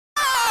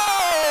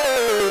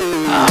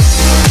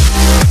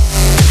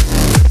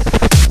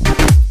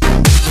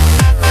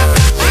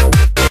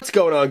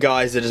going on,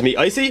 guys? It is me,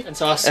 Icy, and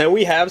Sauce, and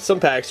we have some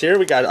packs here.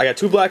 I got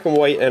two black and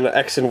white and an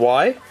X and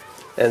Y,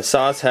 and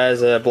Sauce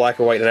has a black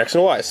and white and X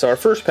and Y. So our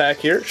first pack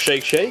here,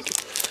 shake, shake.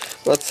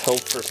 Let's hope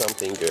for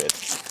something good.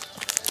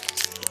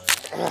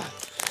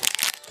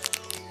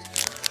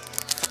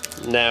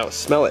 Now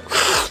smell it.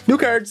 New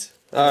cards.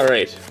 All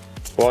right,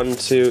 1,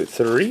 2,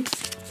 3.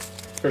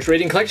 First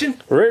Radiant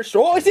Collection.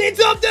 Oh, I seen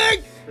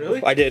something.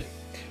 Really? I did.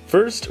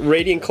 First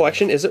Radiant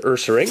Collection is an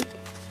Ursaring.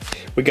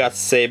 We got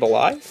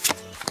Sableye,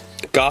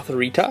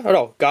 Gothorita, oh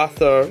no,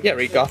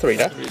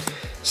 Gothorita,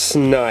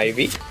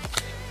 Snivy,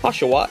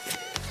 Oshawott,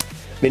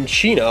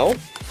 Minccino,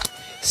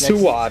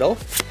 Suwaddle,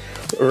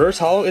 Reverse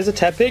Hollow is a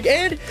Tepig,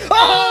 and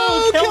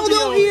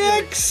Keldeo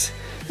EX!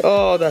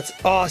 Oh, that's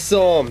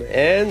awesome!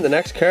 And the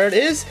next card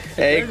is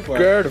a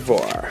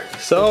Gardevoir.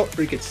 So,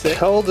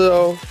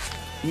 Keldeo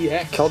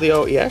EX.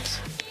 Keldeo EX?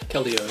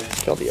 Keldeo, yeah.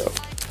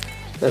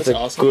 Keldeo. That's a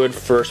awesome. Good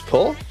first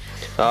pull.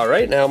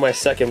 Alright, now my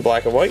second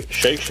black and white.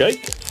 Shake,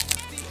 shake.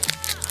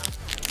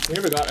 We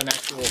never got an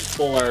actual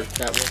full art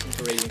that wasn't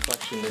for Radiant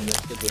Collection in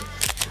this, did we?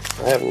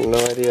 I have no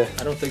idea.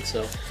 I don't think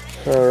so.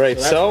 Alright,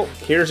 so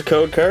here's a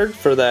code card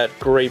for that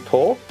great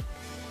pull.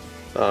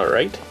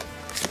 Alright.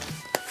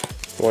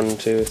 1,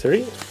 2,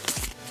 3.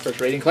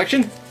 First Radiant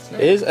Collection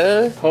is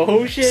a...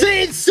 Oh shit!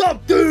 Say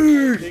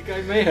something! I think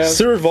I may have.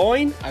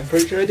 Sirvoin? I'm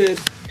pretty sure I did.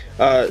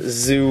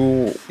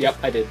 Yep,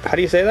 I did. How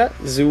do you say that?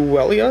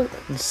 Zuelia?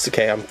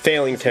 Okay, I'm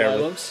failing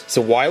terribly.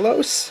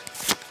 Zuilos?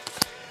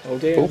 Oh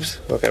damn. Oops.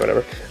 Okay,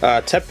 whatever.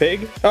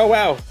 Tepig. Oh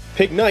wow.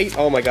 Pignite.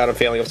 Oh my god, I'm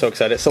failing. I'm so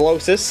excited.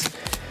 Solosis.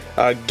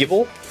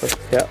 Gibble.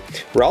 Yeah.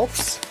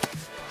 Ralphs.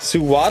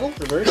 Suwaddle.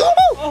 Reverse.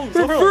 Oh!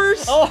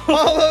 Reverse! Oh!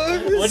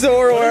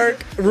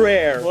 Zoroark.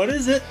 Rare. What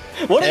is it?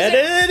 What is it?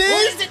 It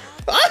is.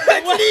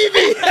 What is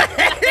it?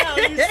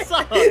 It's You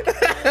suck.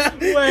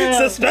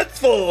 Wow.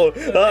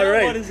 Suspenseful. All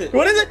right. What is it?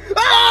 What is it?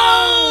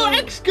 Oh!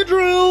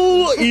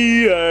 Excadrill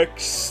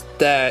EX.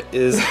 That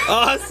is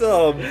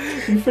awesome.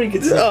 You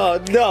freaking suck. Oh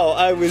no!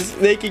 I was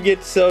making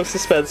it so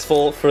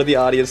suspenseful for the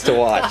audience to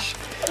watch.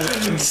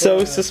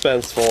 So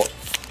suspenseful.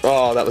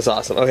 Oh, that was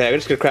awesome. Okay, I'm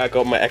just gonna crack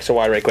open my X and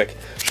Y right quick.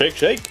 Shake,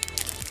 shake.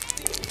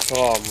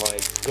 Oh my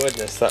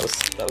goodness, that was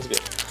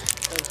good.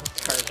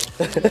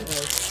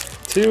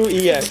 2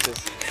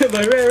 EXs.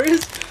 My rare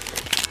is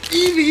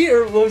Eevee,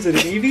 or what was it,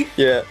 an Eevee?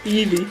 Yeah.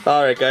 Eevee.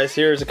 Alright guys,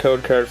 here's a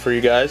code card for you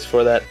guys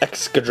for that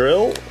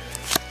Excadrill.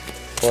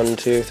 1,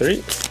 2,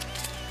 3.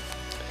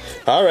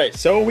 Alright,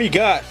 so we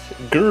got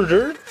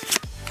Girder.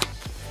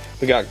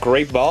 We got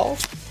Great Ball.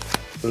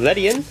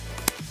 Ledian.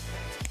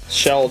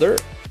 Shelder.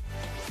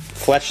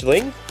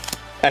 Fletchling.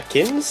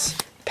 Ekans.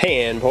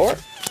 Panpour.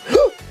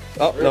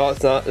 Oh, no,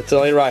 it's not. It's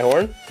only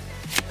Rhyhorn.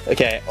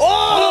 Okay.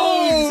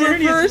 Oh!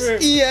 Reverse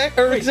EX,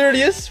 or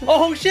Xerneas.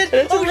 Oh shit!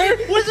 It's oh, rare.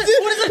 what is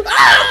it? What is it?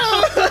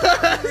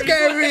 Ah!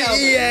 Scary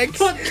EX.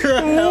 What the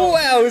hell?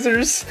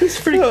 Wowzers. This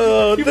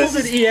freaking people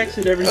did EX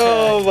at every time.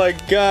 Oh my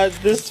god,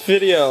 this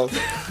video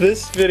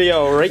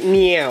right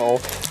now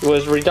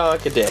was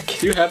redonkadick.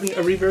 Do you have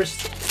a reverse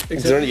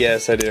Xerneas?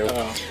 Yes, I do.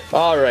 Oh.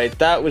 Alright,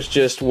 that was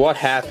just what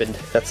happened.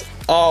 That's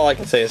all I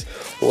can say is,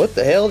 what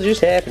the hell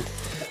just happened?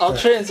 I'll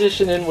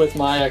transition in with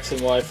my X and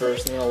Y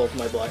first, and then I'll open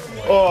my black and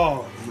white.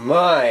 Oh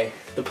my,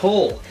 the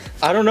pull.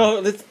 I don't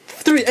know.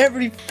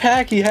 Every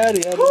pack he had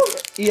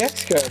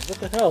EX cards. What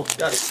the hell?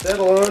 Gotta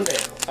settle on down.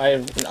 I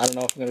don't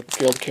know if I'm gonna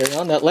be able to carry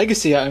on that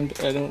legacy. I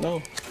don't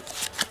know.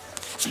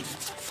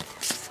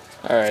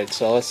 All right,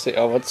 so let's see.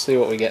 Oh, let's see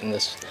what we get in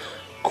this.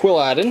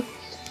 Quilladin,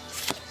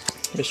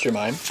 Mr.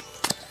 Mime,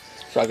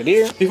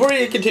 Frogadier. Before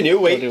you continue,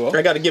 wait.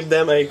 I gotta give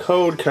them a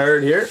code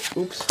card here.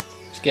 Oops.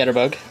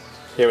 Scatterbug.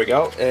 Here we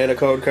go, and a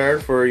code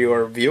card for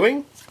your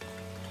viewing.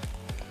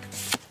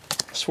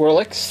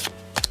 Swirlix.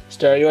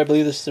 Staryu, I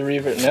believe this is the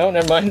reverse. No,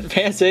 never mind.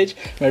 Pansage.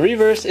 My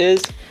reverse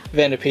is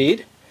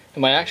Venipede,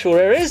 and my actual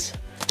rare is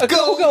a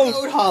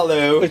Go-Go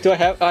Hollow. Wait, do I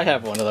have? I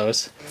have one of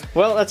those.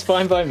 Well, that's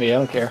fine by me. I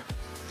don't care.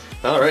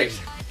 All right.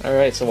 All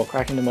right, so we'll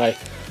crack into my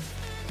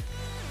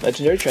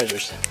legendary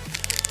treasures.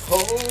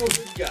 Oh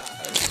god.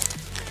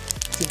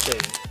 It's insane.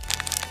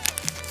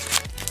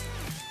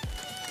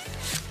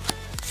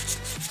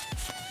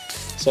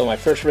 So my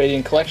first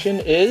Radiant Collection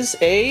is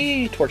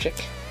a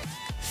Torchic.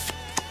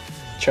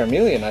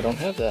 Charmeleon, I don't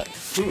have that.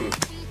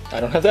 I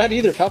don't have that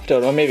either.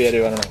 Palpitoad, well maybe I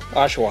do, I don't know.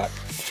 Oshawott.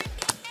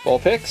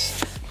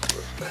 Vulpix.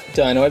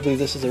 Dino, I believe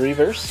this is the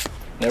reverse.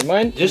 Never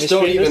mind. Just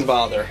don't even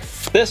bother.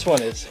 This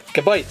one is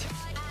Gabite.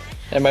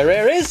 And my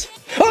rare is...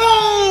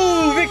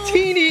 Oh!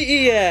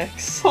 Victini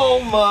EX! Oh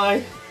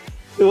my.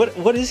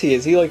 What is he?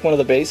 Is he like one of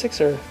the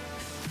basics or...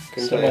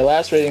 So my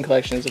last Radiant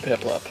Collection is a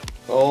Piplup.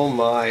 Oh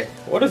my.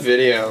 What a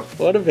video.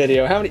 What a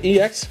video. How many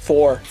EX?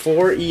 4.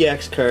 4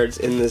 EX cards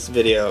in this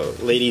video,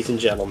 ladies and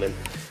gentlemen.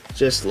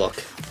 Just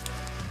look.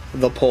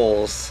 The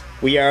polls.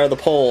 We are the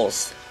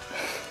polls.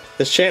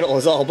 This channel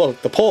is all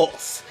about the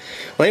polls.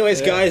 Well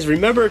anyways guys,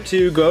 remember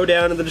to go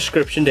down in the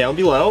description down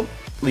below,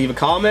 leave a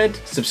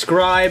comment,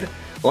 subscribe,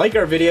 like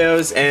our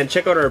videos, and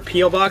check out our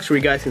P.O. box where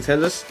you guys can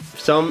send us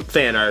some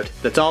fan art.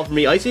 That's all from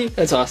me, Icy.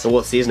 That's awesome. And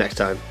we'll see you next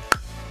time.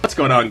 What's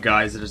going on,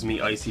 guys? It is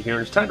me, Icy here,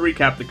 and it's time to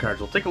recap the cards.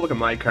 We'll take a look at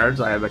my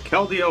cards. I have a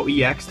Keldeo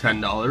EX,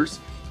 $10,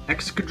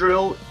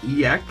 Excadrill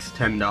EX,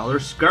 $10,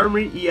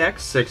 Shaymin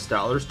EX,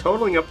 $6,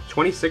 totaling up to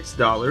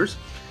 $26.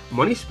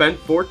 Money spent,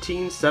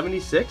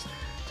 $14.76.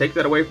 Take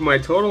that away from my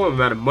total,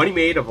 I'm at a money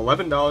made of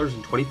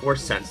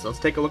 $11.24. Let's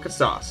take a look at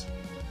Sauce.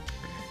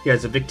 He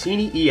has a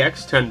Victini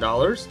EX,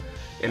 $10,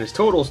 and his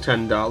total is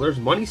 $10.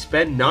 Money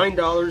spent,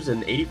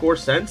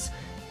 $9.84.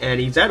 And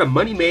he's at a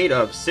money made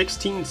of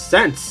 16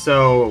 cents.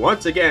 So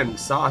once again,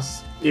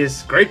 Sauce is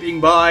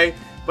scraping by.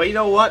 But you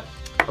know what?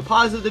 A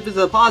positive is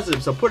a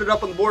positive. So put it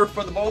up on the board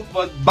for the both of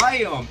us.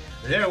 Bam!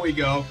 There we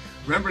go.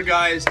 Remember,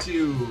 guys,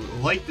 to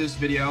like this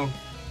video,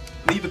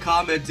 leave a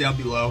comment down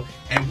below,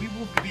 and we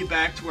will be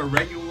back to our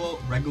regular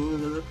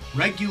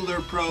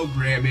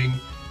programming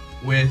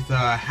with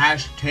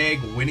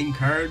hashtag winning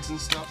cards and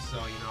stuff. So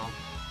you know.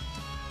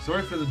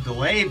 Sorry for the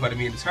delay, but I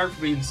mean, it's hard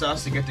for me and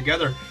Sauce to get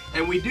together.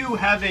 And we do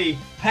have a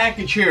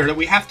package here that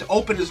we have to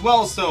open as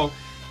well, so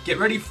get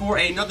ready for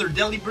another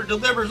Delibird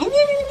Delivers.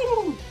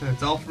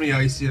 That's all for me,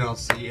 Icy, and I'll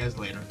see you guys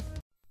later.